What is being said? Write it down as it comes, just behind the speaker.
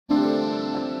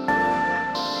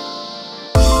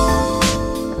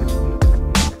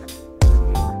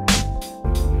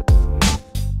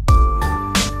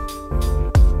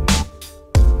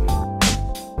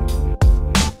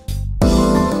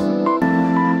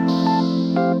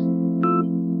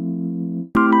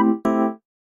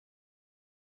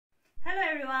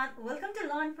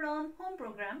from home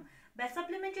program by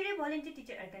Supplementary Volunteer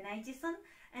Teacher Organization,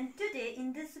 and today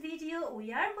in this video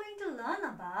we are going to learn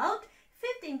about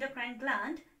fifth endocrine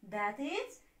gland, that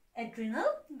is adrenal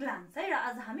glands है। र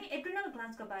आज हामी adrenal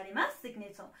glands को बारेमा सिक्ने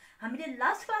छौं। हामीले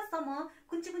last class सम्म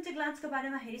कुन चाहिँ glands को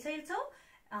बारेमा हेरिसकेका छौं।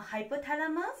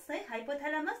 हाइपोथालामस है,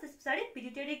 हाइपोथालामस, त्यसपछि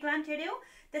पिट्युटरी ग्ल्यान्ड हेर्यौं,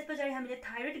 त्यसपछि हामीले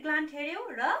थाइरोइड ग्ल्यान्ड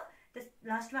हेर्यौं र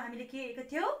लास्टमा हामीले के हेरेको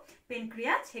थियौ,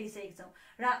 पेनक्रियास हेरिसकेका छौं।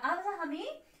 र आज हामी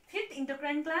fifth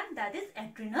endocrine gland, that is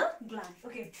adrenal gland।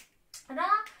 Okay, र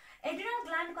adrenal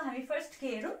gland को हामी फर्स्ट के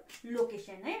हेरौं,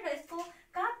 लोकेसन है, र यसको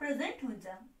कहाँ प्रेजेन्ट हुन्छ।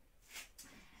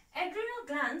 Adrenal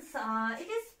glands, it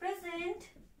is present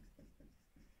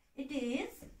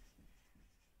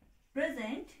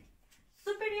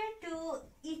superior to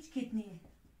each kidney.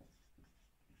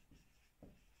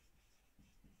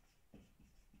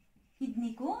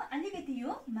 Kidney को अलिकति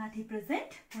यो माथि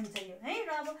प्रेजेन्ट हुन्छ यो है। र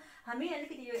अब हामी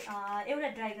अलिकति यो एउटा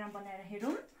डायग्राम बनाएर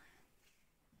हेरौं।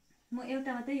 म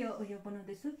एउटा मात्रै यो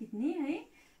बनाउँदै छु किडनी है।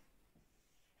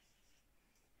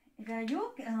 र यो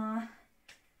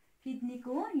किडनी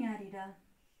को यहाँनिर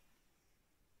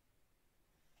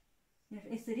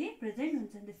यसरी प्रेजेन्ट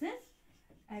हुन्छ। दिस इज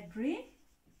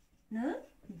एड्रेनल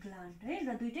ग्ल्यान्ड है। र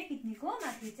दुईटै किडनी को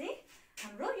माथि चाहिँ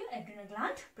हाम्रो यो एड्रेनल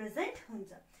ग्ल्यान्ड प्रेजेन्ट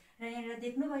हुन्छ। र यहाँ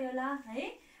देख्नु भयो होला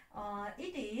है,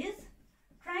 it is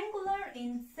triangular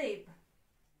in shape.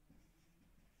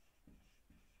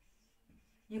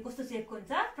 यो कस्तो शेपको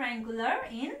हुन्छ, ट्रायंगुलर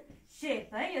इन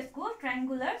शेप है, यसको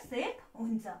ट्रायंगुलर शेप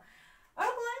हुन्छ।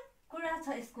 अर्को कुरा छ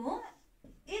यसको,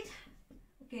 it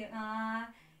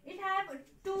have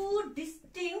two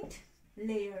distinct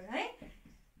layer है,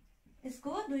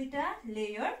 यसको दुईटा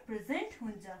लेयर प्रेजेन्ट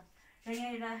हुन्छ। र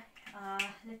यहाँ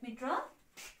लेट मी ड्र,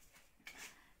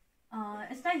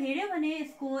 यसलाई हेर्यो भने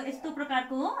यसको यस्तो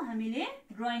प्रकारको हामीले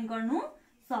ड्राइङ गर्नु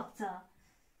सक्छ।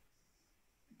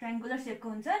 ट्रायंगुलर शेपको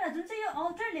हुन्छ। र जुन चाहिँ यो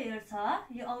आउटर लेयर छ,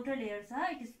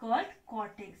 इट इज कॉल्ड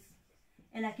कॉर्टेक्स।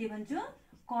 यसलाई के भन्छु,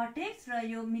 कॉर्टेक्स। र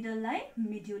यो मिडललाई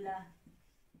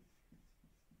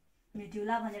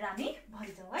मेड्युला भनेर हामी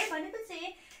भन्छौँ है। भनेपछि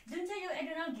जुन चाहिँ यो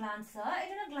एड्रेनल ग्ल्यान्ड छ,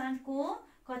 एड्रेनल ग्ल्यान्ड को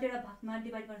कतिवटा भागमा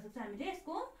डिभाइड गर्न सक्छौँ हामीले।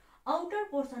 यसको आउटर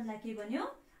पोर्सनलाई के भन्यो,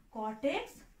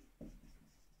 कॉर्टेक्स,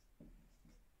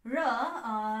 र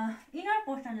इनर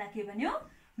पोर्सनलाई के भन्यो,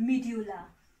 मेड्युला।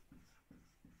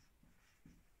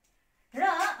 र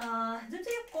जुन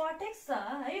चाहिँ यो कॉर्टेक्स छ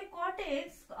है, यो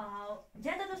कॉर्टेक्स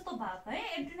ज्यादा जस्तो भाग है,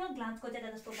 एड्रेनल ग्ल्यान्ड्स को ज्यादा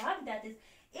जस्तो भाग, द्याट इज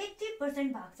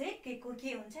 80% भाग चाहिँ के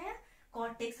हुन्छ,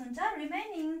 कॉर्टेक्स हुन्छ।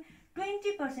 रिमेनिङ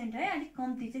 20% है, अलिक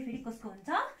कम्ती चाहिँ फेरि कसको हुन्छ,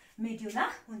 मेड्युला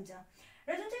हुन्छ।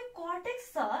 र जुन चाहिँ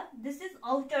कॉर्टेक्स छ, दिस इज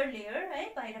आउटर लेयर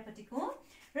है, बाहिरपट्टिको।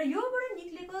 र योबाट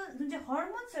निक्लेको जुन चाहिँ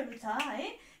हर्मोन्सहरु छ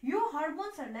है, यो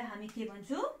हर्मोन्सहरुलाई हामी के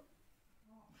भन्छौ,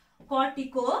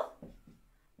 कॉर्टिकोइड्स।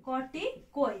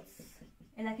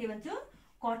 यसलाई के भन्छौ,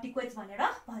 कॉर्टिकोइड्स भनेर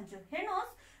भन्छौ।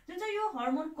 हेर्नुहोस्, जुन चाहिँ यो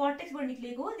हर्मोन कॉर्टेक्सबाट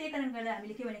निक्लेको, त्यही कारण गर्दा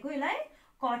हामीले के भनेको, यसलाई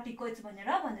कॉर्टिकोइड्स भनेर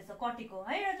भन्दैछ, कॉर्टिको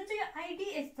है। र जुन चाहिँ यो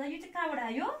आइडीएस छ, यो चाहिँ कहाँबाट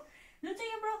आयो, जुन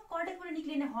चाहिँ यो कॉर्टेक्सबाट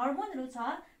निक्लिने हर्मोनहरु छ,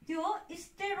 त्यो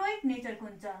स्टेरोइड नेचरको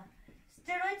हुन्छ,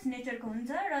 स्टेरोइड्स नेचरको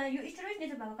हुन्छ। र यो स्टेरोइड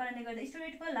नेचर भएको कारणले गर्दा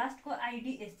स्टेरोइडको लास्टको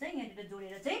आइडीएस चाहिँ यहाँनिर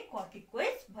जोडेर चाहिँ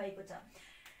कॉर्टिकोइड्स भएको छ।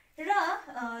 र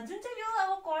जुन चाहिँ यो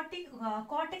अब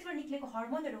कॉर्टेक्सबाट निक्लेको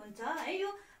हर्मोनहरु हुन्छ है,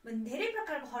 यो धेरै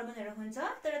प्रकारको हर्मोनहरु हुन्छ।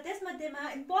 तर त्यसमध्येमा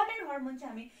इम्पोर्टेन्ट हर्मोन चाहिँ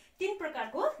हामी 3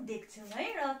 प्रकारको देख्छौँ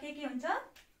है। र के हुन्छ,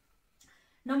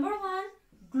 number 1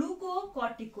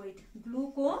 ग्लुकोकर्टिकोइड,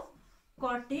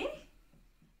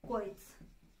 ग्लुकोकर्टिकोइड्स।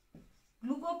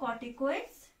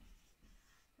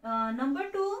 Number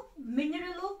 2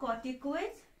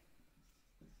 mineralocorticoids,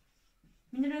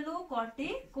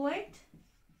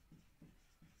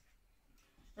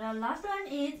 the last one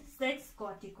is sex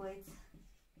corticoids,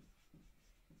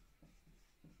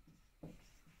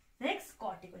 र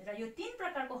यो 3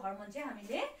 प्रकारको हर्मोन चाहिँ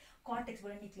हामीले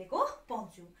कॉर्टेक्सबाट निक्लेको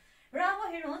पाउँछौँ। र अब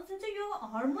हेर्नुहोस्, जुन चाहिँ यो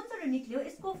हर्मोन्सहरु निक्ल्यो,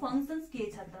 यसको फंक्शन्स के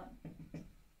छ त।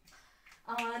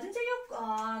 जुन चाहिँ यो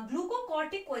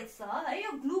ग्लुकोकर्टिकोइड्स छ है,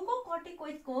 यो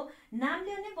ग्लुकोकर्टिकोइड्स को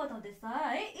नामले नै बताउँदैछ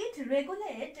है, it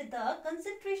regulate the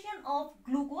concentration of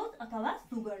glucose अथवा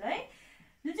सुगर है।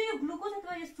 जुन चाहिँ यो ग्लुकोज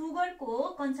अथवा यो सुगर को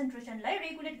कन्सन्ट्रेसनलाई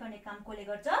रेगुलेट गर्ने काम कोले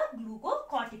गर्छ,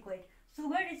 ग्लुकोकर्टिकोइड।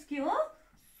 सुगर इज के हो,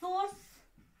 सोर्स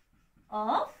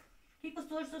अफ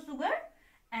सुगर,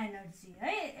 एनर्जी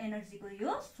है, एनर्जी को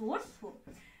यो सोर्स हो।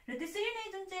 र त्यसरी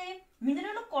नै जुन चाहिँ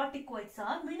मिनरलोकर्टिकोइड्स छ,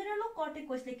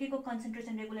 मिनरलोकर्टिकोइड्सले के को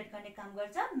कन्सन्ट्रेसन रेगुलेट गर्ने काम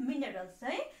गर्छ, मिनरल्स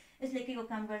है, यसले के को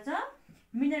काम गर्छ,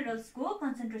 मिनरल्स को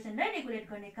कन्सन्ट्रेसनलाई रेगुलेट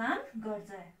गर्ने काम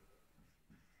गर्छ,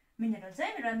 मिनरल्स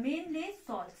है, र मेनली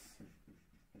सल्ट्स।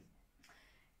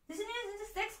 त्यसरी नै जुन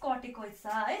चाहिँ सेक्स कर्टिकोइड्स छ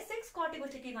है, सेक्स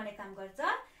कर्टिकोइड्सले के गर्ने काम गर्छ,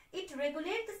 it it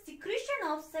regulate the secretion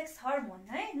of sex hormone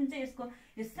है जुन चाहिँ यसको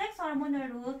यो सेक्स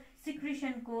हार्मोनहरु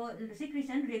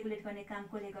सिक्रेसन रेगुलेट गर्ने काम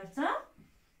कसले गर्छ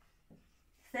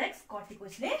सेक्स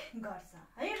कर्टिकोसले गर्छ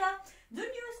है र जुन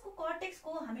यो यसको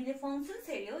कर्टेक्सको हामीले फंक्शन्स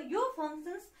हेर्यो यो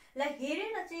फंक्शन्सलाई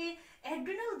हेरेर चाहिँ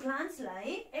एड्रिनल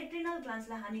ग्ल्यान्ड्सलाई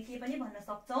हामी के पनि भन्न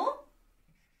सक्छौं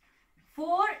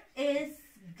 4S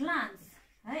ग्ल्यान्ड्स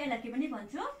है यसलाई के पनि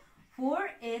भन्छौ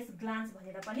 4S ग्ल्यान्ड्स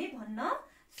भनेर पनि भन्न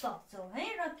सक्छौ है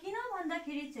र किन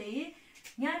भन्दाखेरि चाहिँ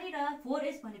यहाँनिर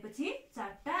 4S भनेपछि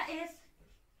चारटा S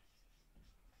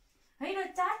है र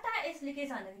चारटा S ले के छ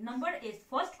भने नम्बर S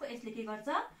फर्स्ट को S ले के गर्छ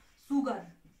सुगर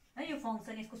है यो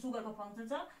फंक्शन यसको सुगरको फंक्शन छ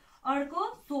अर्को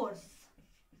सोर्स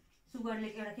सुगरले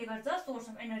एउटा के गर्छ सोर्स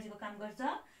अफ एनर्जीको काम गर्छ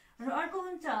र अर्को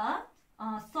हुन्छ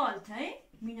सल्ट है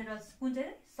मिनरल्स कुन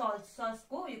चाहिँ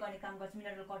सल्ट्सको यो गर्ने काम गर्छ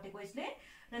मिनरल कर्टिकोसले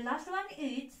र लास्ट वान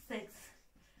इज सेक्स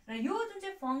र यो जुन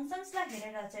चाहिँ फंक्शन्सलाई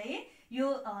हेरेर चाहिँ यो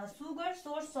सुगर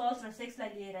सोर्स सल्ट्स र सेक्सलाई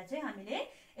लिएर चाहिँ हामीले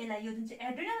यसलाई यो जुन चाहिँ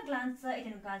एड्रिनल ग्ल्यान्ड्स छ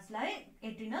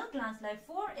एड्रिनल ग्ल्यान्ड्सलाई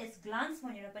 4S ग्ल्यान्ड्स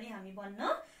भनेर पनि हामी भन्न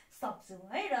सक्छौं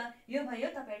है र यो भयो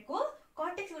तपाईहरुको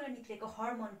कर्टेक्सबाट निक्लेको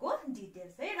हार्मोनको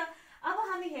डिटेल्स है र अब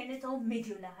हामी हेर्ने छौं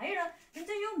मेड्युला है र जुन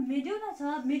चाहिँ यो मेड्युला छ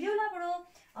मेड्युलाबाट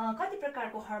कति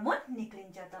प्रकारको हार्मोन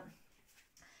निक्लिन्छ त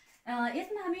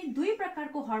यसमा हामी दुई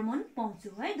प्रकारको हार्मोन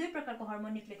पाउँछौं है दुई प्रकारको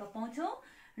हार्मोन निक्लेको पाउँछौं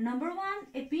नम्बर 1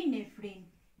 एपिनेफ्रिन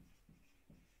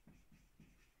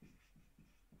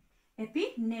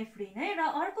है र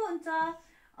अर्को हुन्छ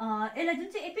यसलाई जुन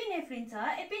चाहिँ एपिनेफ्रिन छ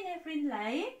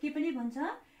एपिनेफ्रिनलाई के पनि भन्छ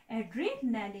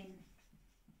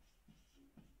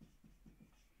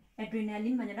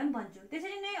एड्रिनालिन भनेर पनि भन्छौं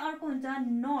त्यसरी नै अर्को हुन्छ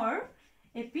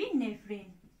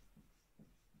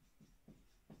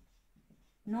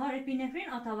नोरएपिनेफ्रिन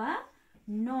अथवा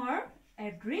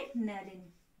नोरएड्रिनालिन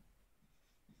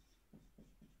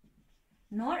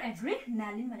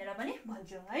भनेर पनि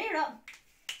भन्छौं है र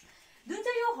जुन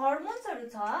चाहिँ यो हार्मोन्सहरु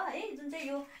छ है जुन चाहिँ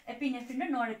यो एपिनेफ्रिन र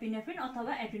नोरएपिनेफ्रिन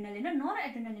अथवा एड्रिनालिन र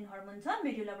नोरएड्रिनालिन हार्मोन छ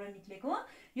मेड्युलाबाट निक्लेको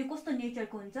यो कस्तो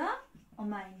नेचरको हुन्छ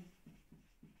अमाइन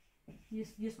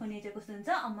यसको नेचर कस्तो हुन्छ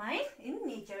अमाइन इन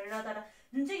नेचर र तर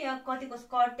जुन चाहिँ यहाँ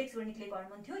कर्टेक्सबाट निक्लेको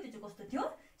हार्मोन थियो त्यो चाहिँ कस्तो थियो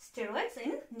स्टेरोइड्स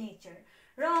इन नेचर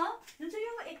र जुन चाहिँ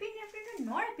यो एपिनेफ्रिन र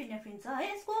नोरएपिनेफ्रिन छ है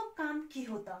यसको काम के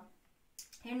हो त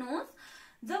हेर्नुस्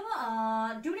जब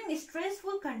ड्युरिङ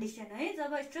स्ट्रेसफुल कन्डिसन है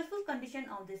जब स्ट्रेसफुल कन्डिसन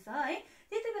आउँदैछ है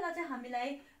त्यति बेला चाहिँ हामीलाई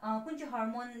कुन चाहिँ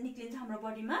हार्मोन निक्लिन्छ हाम्रो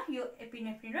बडीमा यो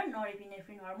एपिनेफ्रिन र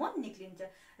नोरएपिनेफ्रिन हार्मोन निक्लिन्छ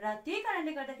र त्यही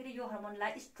कारणले गर्दाखेरि यो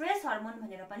हार्मोनलाई स्ट्रेस हार्मोन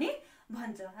भनेर पनि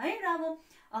भन्छ है र अब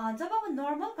जब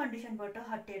नर्मल कन्डिसनबाट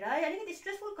हटेर अलिकति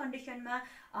स्ट्रेसफुल कन्डिसनमा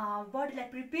बडीलाई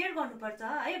प्रिपेयर गर्नुपर्छ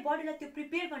है बडीलाई त्यो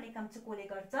प्रिपेयर गर्ने काम चाहिँ कसले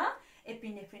गर्छ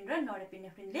एपिनेफ्रिन र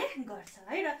नोरएपिनेफ्रिनले गर्छ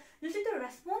है र जुन चाहिँ त्यो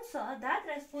रेस्पोन्स छ that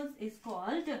response is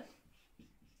called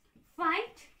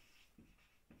fight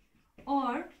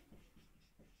और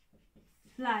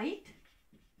फ्लाइट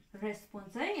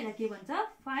रेस्पोन्स है यसलाई के भन्छ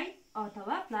फाइट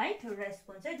अथवा फ्लाइट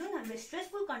रेस्पोन्स है जुन हाम्रो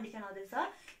स्ट्रेसफुल कन्डिसन आउँदैछ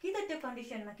कि त त्यो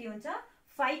कन्डिसनमा के हुन्छ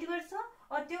फाइट गर्छ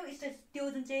अ त्यो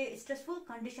जुन चाहिँ स्ट्रेसफुल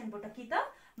कन्डिसनबाट कि त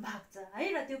भाग्छ है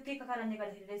र त्यो के कारणले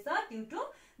गर्दाखेरि रहेछ due to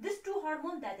this to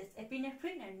hormone that is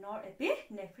epinephrine and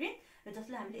नोरएपिनेफ्रिन र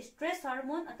जसले हामीले स्ट्रेस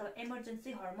हार्मोन अथवा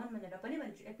इमर्जेन्सी हार्मोन भनेर पनि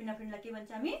भन्छौं एपिनेफ्रिनलाई के भन्छ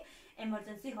हामी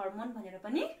इमर्जेन्सी हार्मोन भनेर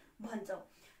पनि भन्छौं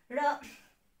र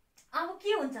अब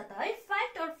के हुन्छ त है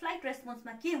फाइट और फ्लाइट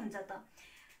रेस्पोन्समा के हुन्छ त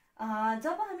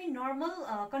जब हामी नर्मल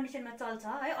कन्डिसनमा चल्छ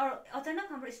है अचानक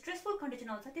हाम्रो स्ट्रेसफुल कन्डिसन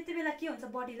आउँछ त्यति बेला के हुन्छ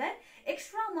बडीलाई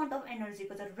एक्स्ट्रा अमाउन्ट अफ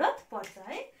एनर्जीको जरुरत पर्छ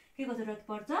है केको जरुरत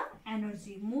पर्छ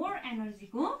एनर्जी मोर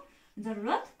एनर्जीको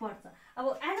जरुरत पर्छ अब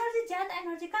एनर्जी ज्यादा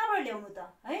एनर्जी कहाँबाट ल्याउनु त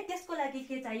है त्यसको लागि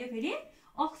के चाहियो फेरि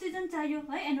अक्सिजन चाहियो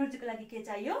है एनर्जीको लागि के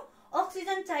चाहियो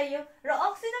अक्सिजन चाहियो र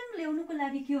अक्सिजन ल्याउनुको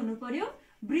लागि के हुनु पर्यो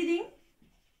ब्रीदिङ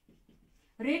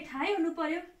रेट हाई हुनु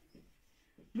पर्यो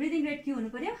ब्रीदिङ रेट के हुनु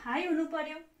पर्यो हाई हुनु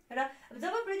पर्यो र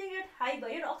जब ब्रीदिङ रेट हाई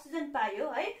भयो र अक्सिजन पायो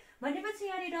है भनेपछि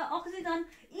यहाँनिर अक्सिजन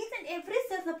इच एन्ड एभ्री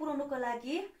सेल्समा पुर्याउनुको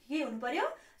लागि के हुनु पर्यो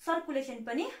सर्कुलेसन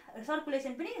पनि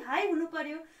हाई हुनु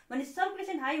पर्यो भने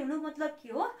सर्कुलेसन हाई हुनु मतलब के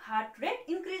हो हार्ट रेट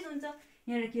इन्क्रिज हुन्छ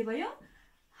यहाँ के भयो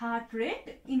हार्ट रेट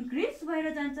इन्क्रिज भएर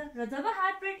जान्छ र जब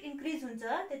हार्ट रेट इन्क्रिज हुन्छ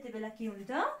त्यति बेला के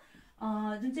हुन्छ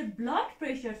जुन चाहिँ ब्लड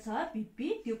प्रेसर छ बीपी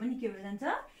त्यो पनि के भएर जान्छ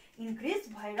इन्क्रिज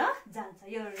भएर जान्छ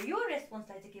यो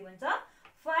रेस्पोन्सलाई चाहिँ के भन्छ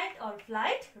फाइट और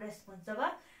फ्लाइट रेस्पोन्स जब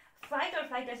फाइट और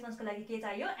फ्लाइट रेस्पोन्सको लागि के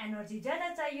चाहियो एनर्जी ज्यादा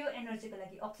चाहियो एनर्जीको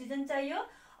लागि अक्सिजन चाहियो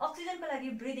अक्सिजनको लागि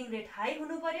ब्रीदिङ रेट हाई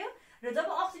हुनु पर्यो र जब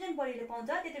अक्सिजन बडीले पाउँछ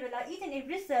त्यति बेला इच एन्ड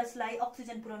एभ्री सेल्सलाई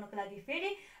अक्सिजन पुर्याउनको लागि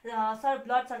फेरि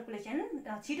ब्लड सर्कुलेसन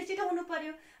छिटो हुनु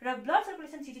पर्यो र ब्लड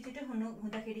सर्कुलेसन छिटो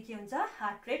हुँदाखेरि के हुन्छ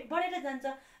हार्ट रेट बढेर जान्छ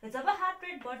र जब हार्ट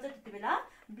रेट बढ्छ त्यति बेला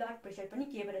ब्लड प्रेसर पनि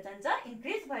के भएर जान्छ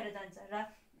इन्क्रिज भएर जान्छ र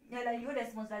यसलाई यो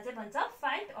रेस्पोन्सलाई चाहिँ भन्छ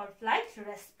फाइट अर फ्लाइट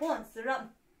रेस्पोन्स। र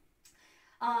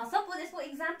सपोज यसको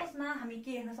एक्जाम्पल्समा हामी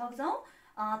के हेर्न सक्छौँ,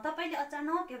 तपाईले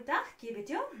अचानक एउटा के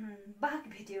भेट्यो, बाघ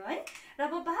भेट्यो है। र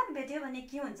अब बाघ भेट्यो भने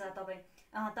के हुन्छ,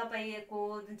 तपाईको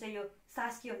जुन चाहिँ यो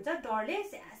सास के हुन्छ, डरले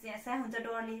स्या हुन्छ,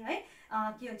 डरले है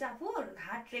के हुन्छ, आफू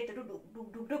हार्ट रेटहरू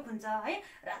ढुकढुक हुन्छ है,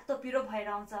 रातो पिरो भएर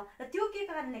आउँछ। र त्यो के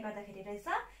कारणले गर्दाखेरि रहेछ,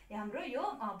 हाम्रो यो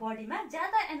बडीमा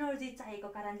ज्यादा एनर्जी चाहिएको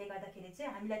कारणले गर्दाखेरि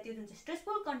चाहिँ हामीलाई त्यो जुन चाहिँ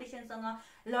स्ट्रेसफुल कन्डिसनसँग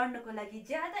लड्नको लागि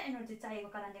ज्यादा एनर्जी चाहिएको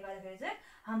कारणले गर्दाखेरि चाहिँ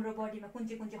हाम्रो बडीमा कुन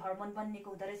चाहिँ हर्मोन बन्नेको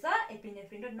हुँदो रहेछ,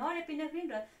 एपिनेफ्रिन र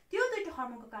नरएपिनेफ्रिन। र त्यो दुईटा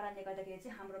हर्मोनको कारणले गर्दाखेरि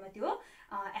चाहिँ हाम्रोमा त्यो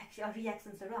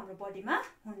रियाक्सन्सहरू हाम्रो बडीमा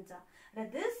हुन्छ। र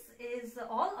this is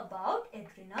all about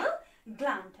adrenal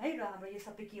gland है। र हाम्रो यो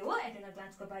सबै के हो, एड्रिनल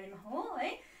ग्ल्यान्ड्सको बारेमा हो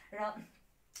है। र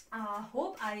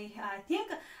होप आई थिङ्क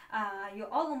यो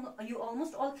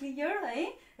अलमोस्ट अल क्लियर है।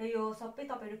 र यो सबै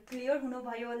तपाईँहरू क्लियर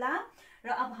हुनुभयो होला। र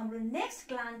अब हाम्रो नेक्स्ट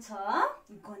ग्ल्यान्ड छ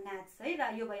गोनाड्स है।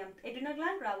 र यो भयो एड्रिनल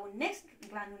ग्ल्यान्ड। र अब नेक्स्ट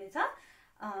ग्ल्यान्ड हुनेछ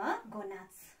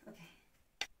gonads.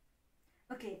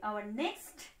 Okay our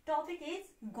next topic is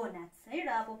gonads है। र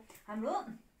अब हाम्रो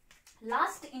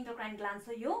लास्ट इन्डोक्राइन ग्ल्यान्ड छ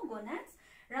यो गोनाड्स।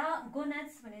 र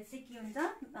गोनाड्स भने चाहिँ के हुन्छ,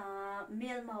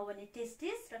 मेलमा हो भने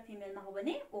टेस्टिस र फिमेलमा हो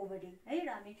भने ओभरी है। र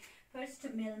हामी फर्स्ट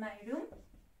मेलमा हेरौँ,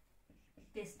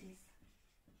 testis.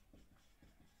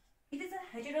 It is a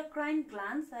हेटेरोक्राइन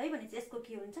gland है। भने चाहिँ यसको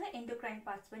के हुन्छ, एन्डोक्राइन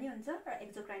पार्ट्स पनि हुन्छ र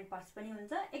एक्जोक्राइन पार्ट्स पनि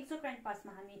हुन्छ। एक्जोक्राइन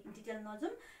पार्ट्समा हामी डिटेल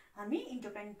नजाउँ, हामी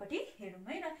इन्डोक्राइनपट्टि हेरौँ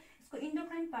है। र यसको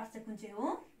इन्डोक्राइन पार्ट्स चाहिँ कुन चाहिँ हो,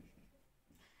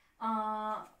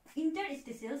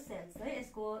 इन्टरस्टिसियल सेल्स है।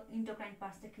 यसको इन्डोक्राइन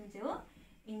पार्ट्स चाहिँ कुन चाहिँ हो,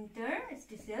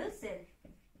 interstitial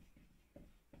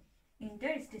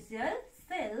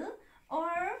cell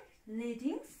or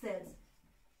leading cells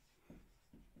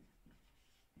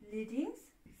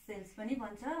पनि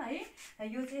भन्छ है।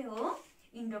 यो चाहिँ हो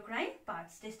इन्डोक्राइन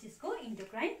पार्ट्स, टेस्टिसको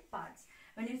इन्डोक्राइन पार्ट्स।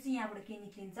 भनेपछि यहाँबाट के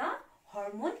निक्लिन्छ,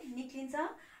 हर्मोन निक्लिन्छ।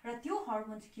 र त्यो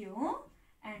हर्मोन चाहिँ के हो,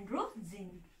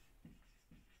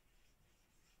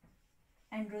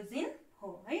 एन्ड्रोजिन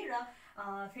हो है। र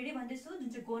फेरि भन्दैछु, जुन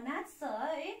चाहिँ गोनाड्स छ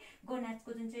है,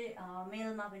 गोनाड्सको जुन चाहिँ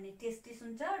मेलमा भने टेस्टिस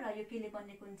हुन्छ र यो केले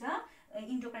बनेको हुन्छ,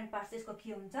 इन्डोक्राइन पार्ट्स यसको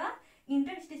के हुन्छ,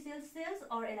 इन्टरस्टिसियल सेल्स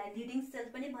और यसलाई लिडिङ सेल्स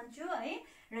पनि भन्छु है।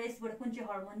 र यसबाट कुन चाहिँ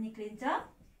हर्मोन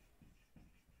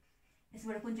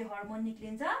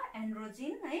निक्लिन्छ,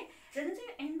 एन्ड्रोजिन है। र जुन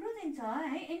चाहिँ एन्ड्रोजिन छ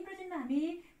है, एन्ड्रोजिनमा हामी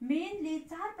मेनली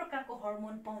 4 प्रकारको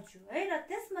हर्मोन पाउँछौँ है। र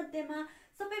त्यसमध्येमा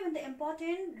सबैभन्दा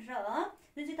इम्पोर्टेन्ट र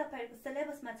जुन चाहिँ तपाईँहरूको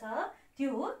सिलेबसमा छ त्यो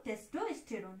हो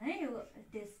टेस्टोस्टेरोन है। यो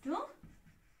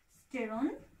टेस्टोस्टेरोन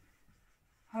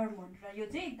हर्मोन, र यो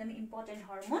चाहिँ एकदमै इम्पोर्टेन्ट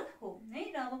हर्मोन हो है।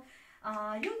 र अब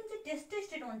यो जुन चाहिँ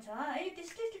टेस्टोस्टेरोन छ है,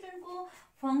 टेस्टोस्टेरोनको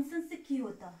फङ्सन चाहिँ के हो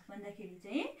त भन्दाखेरि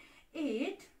चाहिँ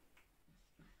it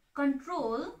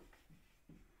control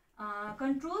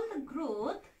the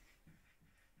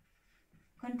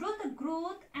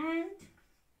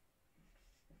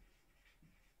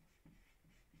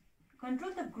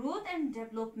growth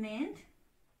and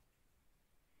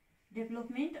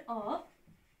development of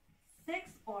sex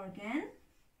organ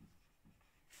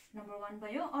number 1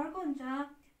 भयो। अर्को हुन्छ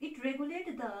it regulate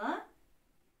the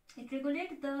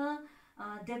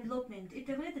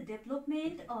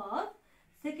development of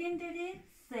secondary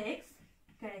sex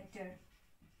character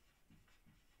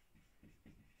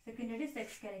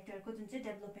को जुन चाहिँ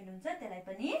डेभलपमेन्ट हुन्छ त्यसलाई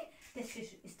पनि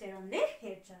टेस्टोस्टेरोनले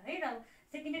हेर्छ है। र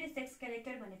सेकेन्डरी सेक्स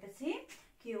क्यारेक्टर भनेपछि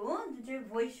के हो, जुन चाहिँ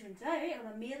भोइस हुन्छ है,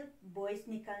 एउटा मेल भोइस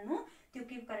निकाल्नु, त्यो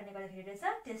के कारणले गर्दाखेरि रहेछ,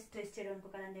 टेस्टोस्टेरोनको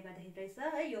कारणले गर्दाखेरि रहेछ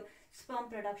है। यो स्पर्म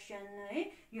प्रोडक्सन है,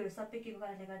 यो सबै के को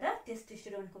कारणले गर्दा,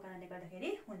 टेस्टोस्टेरोनको कारणले गर्दाखेरि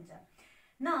हुन्छ।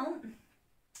 नाउ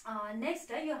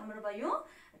नेक्स्ट है, यो हाम्रो भयो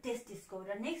टेस्टिसको।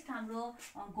 र नेक्स्ट हाम्रो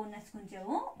गोनाड्स कुन चाहिँ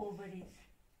हो,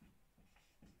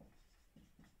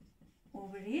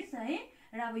 ओभरिज है।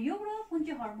 र अब योबाट कुन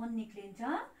चाहिँ हर्मोन निक्लिन्छ,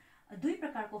 2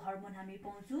 प्रकारको हर्मोन हामी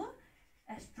पाउँछौँ,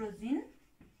 एस्ट्रोजिन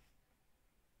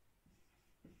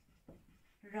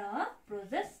र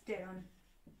प्रोजेस्टेरोन।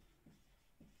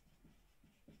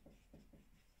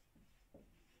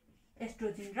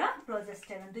 एस्ट्रोजिन र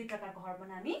प्रोजेस्टेरोन 2 प्रकारको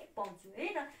हर्मोन हामी पाउँछौँ है।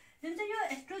 र जुन चाहिँ यो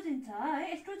एस्ट्रोजिन छ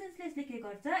है, एस्ट्रोजिन्सले यसले के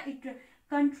गर्छ, it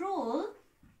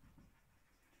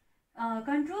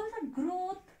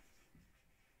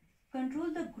control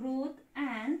the growth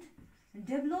and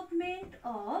development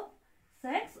of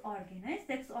sex organ है।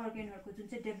 सेक्स अर्गनहरुको जुन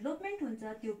चाहिँ डेभलपमेन्ट हुन्छ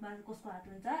त्योमा कसको हात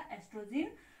हुन्छ, एस्ट्रोजिन।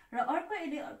 र अर्को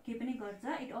यसले के पनि गर्छ,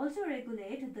 it also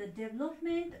regulate the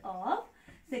development of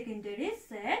secondary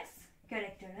sex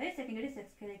character है। सेकेन्डरी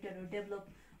सेक्स क्यारेक्टरहरु डेभलप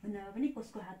हुनमा पनि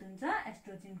कसको हात हुन्छ,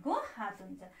 एस्ट्रोजिनको हात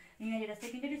हुन्छ। यहाँ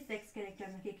सेकेन्डरी सेक्स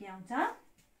क्यारेक्टरमा के आउँछ,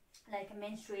 लाइक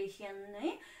मेन्स्ट्रुएसन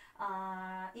है,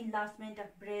 इन्लार्जमेन्ट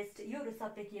अफ ब्रेस्ट, योहरू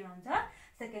सबै केमा हुन्छ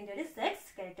सेकेन्डरी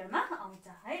सेक्स क्यारेक्टरमा आउँछ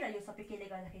है। र यो सबै केले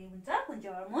गर्दाखेरि हुन्छ, कुन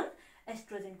चाहिँ हर्मोन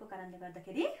एस्ट्रोजेनको कारणले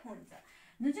गर्दाखेरि हुन्छ।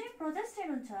 जुन चाहिँ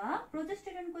प्रोजेस्टेरोन छ,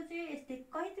 प्रोजेस्टेरोनको चाहिँ यसले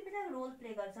कति बेला रोल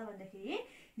प्ले गर्छ भन्दाखेरि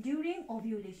ड्युरिङ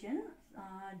ओभ्युलेसन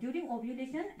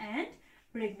एन्ड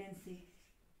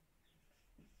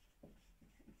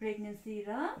प्रेग्नेन्सी र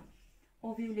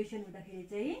ओभ्युलेसन हुँदाखेरि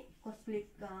चाहिँ कसले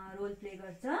रोल प्ले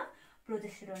गर्छ,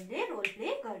 प्रोजेस्टेरोनले रोल प्ले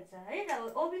गर्छ है। र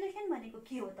ओभ्युलेसन भनेको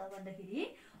के हो त भन्दाखेरि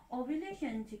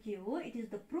ओभ्युलेसन चाहिँ के हो, it is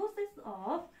the process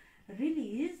of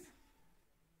release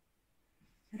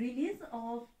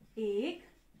of egg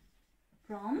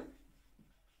from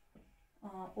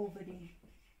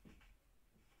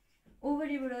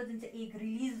ओभरीबाट जुन चाहिँ एग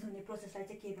रिलिज हुने प्रोसेसलाई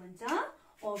चाहिँ के भन्छ,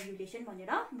 ओभ्युलेसन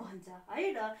भनेर भन्छ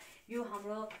है। र यो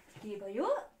हाम्रो के भयो,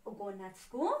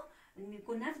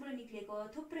 गोनाड्सबाट निक्लेको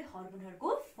थुप्रै हर्मोनहरूको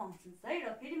फङ्सन्स है। र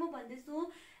फेरि म भन्दैछु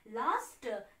last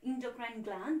endocrine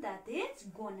gland that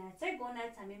is gonads है।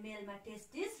 गोनाड्स हामी मेलमा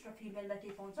टेस्टिस र फिमेलमा के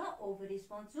पाउँछ, ओभरिज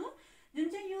पाउँछौँ। जुन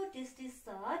चाहिँ यो टेस्टिस छ,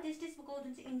 टेस्टिसको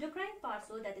जुन चाहिँ इन्डोक्राइन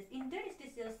पार्ट्स हो that is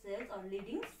interstitial sales or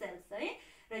leading sales है।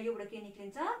 र योबाट के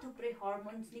निक्लिन्छ, थुप्रै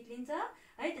हर्मोन्स निक्लिन्छ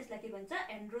है। त्यसलाई के भन्छ,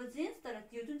 एन्ड्रोजेन्स। तर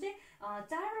त्यो जुन चाहिँ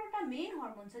 4वटा मेन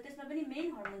हर्मोन छ त्यसमा पनि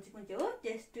मेन हर्मोन चाहिँ कुन चाहिँ हो,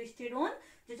 टेस्टोस्टेरोन,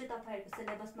 जो चाहिँ तपाईँहरूको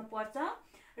सिलेबसमा पर्छ।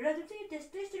 र जुन चाहिँ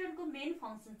टेस्टोस्टेरोनको मेन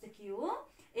फङ्सन चाहिँ के हो,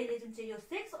 यसले जुन चाहिँ यो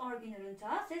सेक्स अर्गनहरू हुन्छ,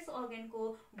 सेक्स अर्गनको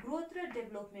ग्रोथ र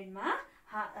डेभलपमेन्टमा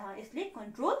यसले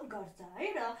कन्ट्रोल गर्छ है।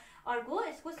 र अर्को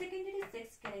यसको सेकेन्डरी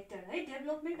सेक्स क्यारेक्टर है,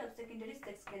 development of secondary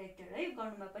sex character है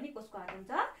गर्नुमा पनि कसको हात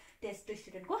हुन्छ,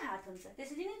 टेस्टोस्टेरोनको हात हुन्छ।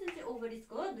 त्यसरी नै जुन चाहिँ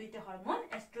ओभरिजको दुईटा हर्मोन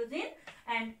एस्ट्रोजेन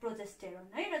एन्ड प्रोजेस्टेरोन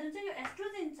है। र जुन चाहिँ यो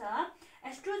एस्ट्रोजेन छ,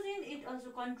 estrogen it also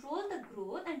control the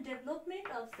growth and development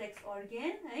of sex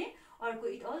organ है। अर्को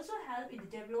it also help in the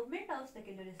development of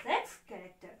secondary sex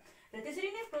character. र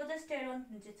त्यसरी नै प्रोजेस्टेरोन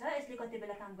जुन चाहिँ छ यसले कति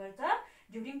बेला काम गर्छ,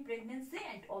 ड्युरिङ प्रेग्नेन्सी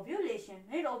एन्ड ओभ्युलेसन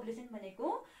है। र ओभ्युलेसन भनेको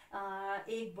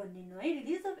एग बनिनु है,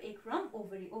 release of egg from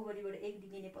ओभरीबाट egg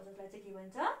निक्लिने प्रोसेसलाई चाहिँ के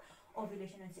भन्छ,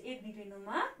 ओभ्युलेसन भन्छ। एग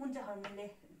निक्लिनुमा कुन चाहिँ हर्मोनले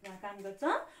काम गर्छ,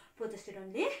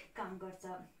 प्रोजेस्टेरोनले काम गर्छ।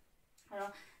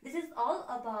 र दिस इज अल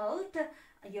अबाउट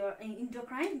यो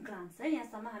इन्डोक्राइन ग्ल्यान्ड्स है।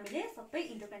 यहाँसम्म हामीले सबै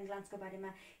इन्डोक्राइन ग्ल्यान्ड्सको बारेमा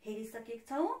हेरिसकेका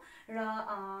छौँ। र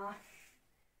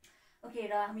ओके,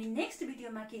 र हामी नेक्स्ट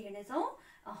भिडियोमा के हेर्नेछौँ,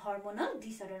 हर्मोनल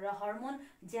डिसअर्डर। र हर्मोन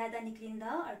ज्यादा निक्लिँदा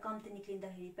अरू कम्ती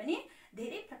निक्लिँदाखेरि पनि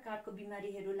धेरै प्रकारको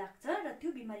बिमारीहरू लाग्छ र त्यो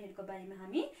बिमारीहरूको बारेमा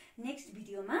हामी नेक्स्ट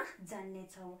भिडियोमा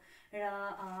जान्नेछौँ। र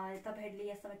तपाईँहरूले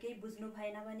यहाँसम्म केही बुझ्नु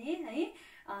भएन भने है,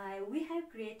 we have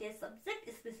created subject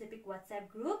specific WhatsApp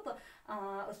group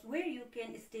where you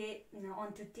can stay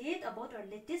on to date about our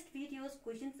latest videos,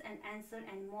 questions and answer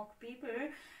and mock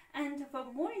paper. And for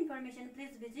more information,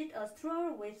 please visit us through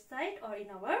our website or in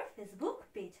our Facebook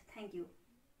page. Thank you.